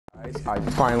I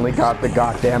finally got the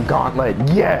goddamn gauntlet.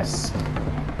 Yes!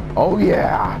 Oh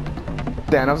yeah!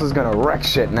 Thanos is gonna wreck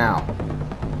shit now.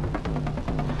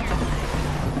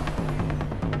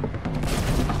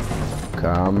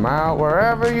 Come out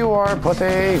wherever you are,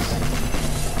 pussies!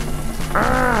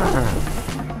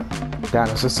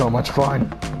 Thanos is so much fun.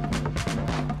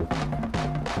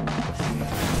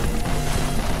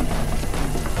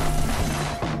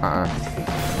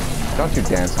 Don't you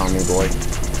dance on me, boy.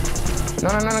 No,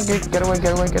 get away.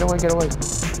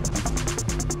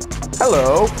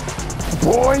 Hello,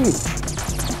 boy.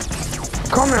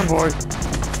 Come here, boy.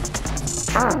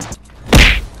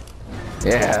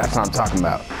 Yeah, that's what I'm talking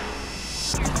about.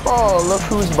 Oh, look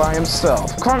who's by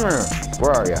himself. Come here.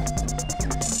 Where are you?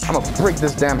 I'm gonna break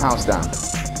this damn house down.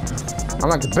 I'm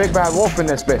like the big bad wolf in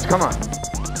this bitch. Come on.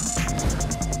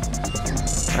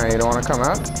 Alright, you don't wanna come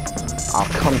out? I'll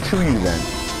come to you then.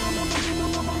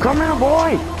 Come here,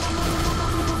 boy!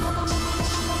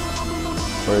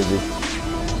 Where is he?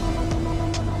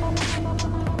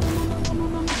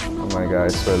 Oh my god, I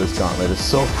swear this gauntlet is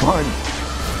so fun.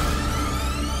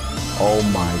 Oh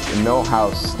my, no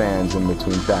house stands in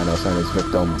between Thanos and his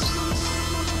victims.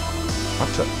 What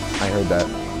the? I heard that.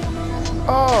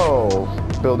 Oh,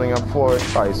 building up fort.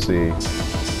 I see.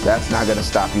 That's not gonna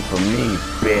stop you from me,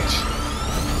 bitch.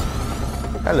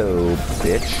 Hello,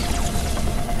 bitch.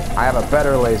 I have a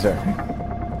better laser.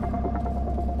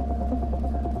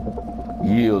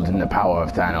 Yield in the power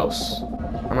of Thanos.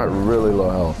 I'm at really low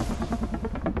health.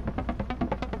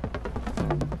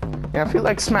 Yeah, I feel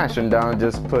like smashing down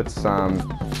just puts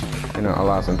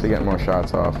allows him to get more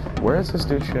shots off. Where is this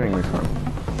dude shooting me from?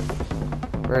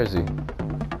 Where is he?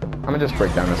 I'm gonna just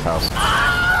break down this house.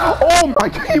 Oh my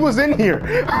god, he was in here!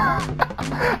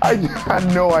 I had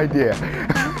no idea.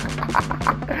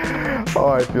 Oh,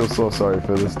 I feel so sorry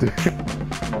for this dude.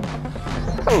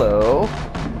 Hello.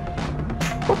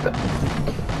 What the?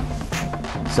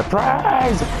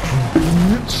 Surprise!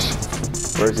 Bitch!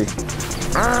 Where is he?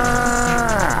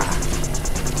 Ah!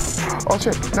 Oh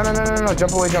shit! No!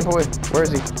 Jump away! Where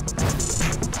is he?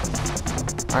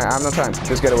 I have no time.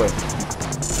 Just get away.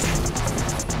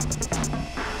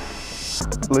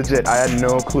 Legit, I had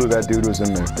no clue that dude was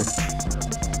in there.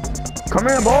 Come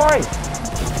here, boy!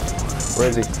 Where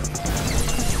is he?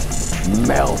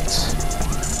 Melt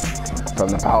from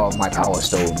the power of my power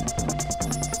stone.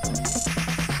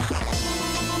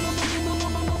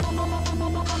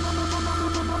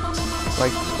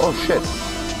 Like, oh shit.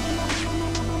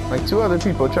 Like 2 other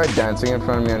people tried dancing in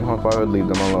front of me and hope I would leave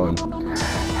them alone.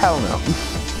 Hell no.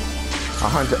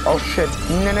 100. Oh shit.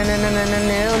 No.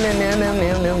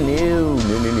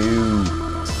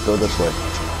 Go this way.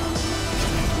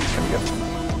 There we go.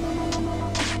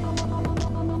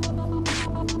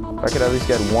 I could at least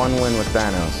get 1 win with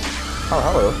Thanos. Oh,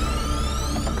 hello.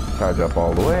 Charge up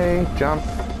all the way, jump,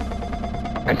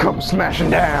 and come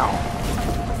smashing down.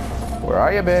 Where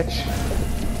are you, bitch?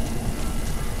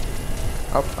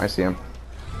 Oh, I see him.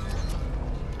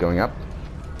 Going up.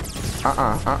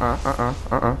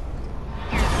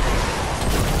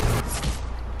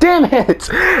 Damn it!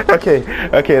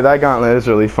 Okay, that gauntlet is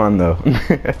really fun though.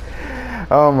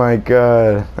 Oh my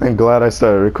god. I'm glad I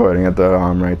started recording at the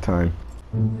right time.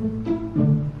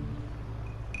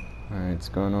 Alright, it's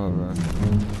going over.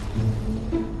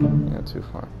 Yeah, too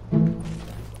far.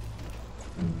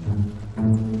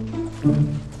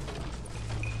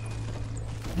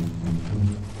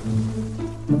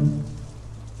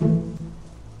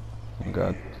 Oh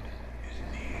god.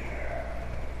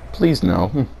 Please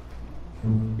no.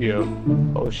 Yo.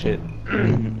 Oh shit.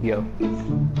 Yo.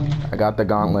 I got the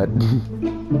gauntlet.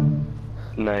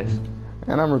 Nice.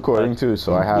 And I'm recording too,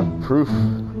 so I have proof.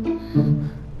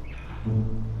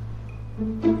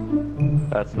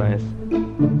 That's nice.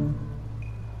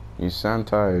 You sound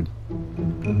tired.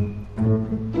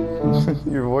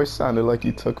 Your voice sounded like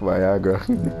you took Viagra.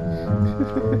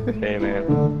 Hey man.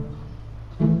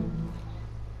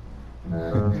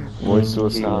 Voice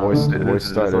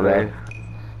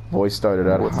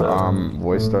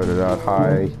started out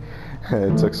high.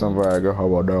 It took some Viagra. How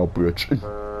about now, bitch?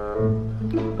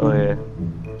 Oh yeah.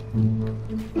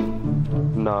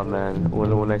 Nah man.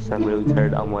 When I sound really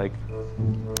tired, I'm like,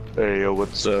 hey yo,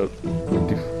 what's up? What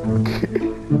the fuck?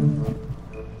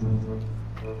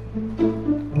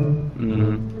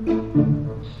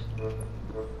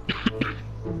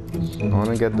 I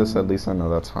wanna get this, at least I know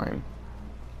that's fine.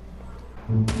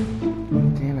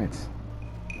 Damn it.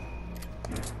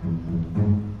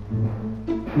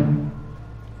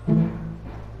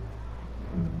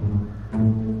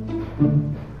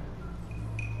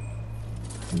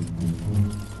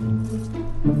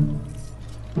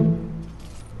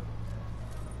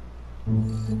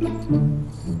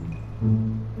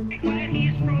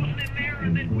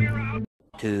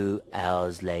 2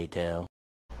 hours later.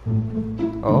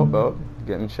 Oh, oh,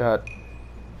 getting shot.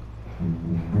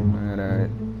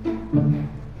 Alright.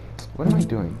 What am I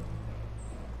doing?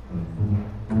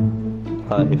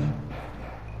 Hive.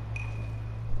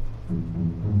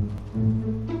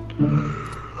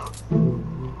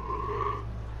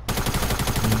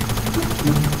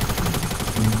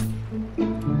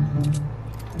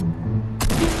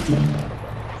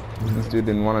 This dude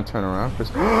didn't want to turn around.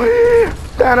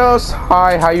 Thanos!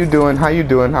 Hi, how you doing? How you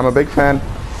doing? I'm a big fan.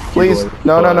 Please.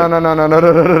 No, no, no, no, no, no, no,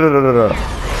 no, no, no, no, no, no.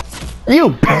 You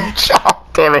bitch! Oh,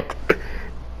 damn it.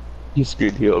 He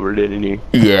screwed you over, didn't he?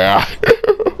 Yeah.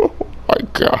 Oh my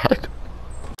god.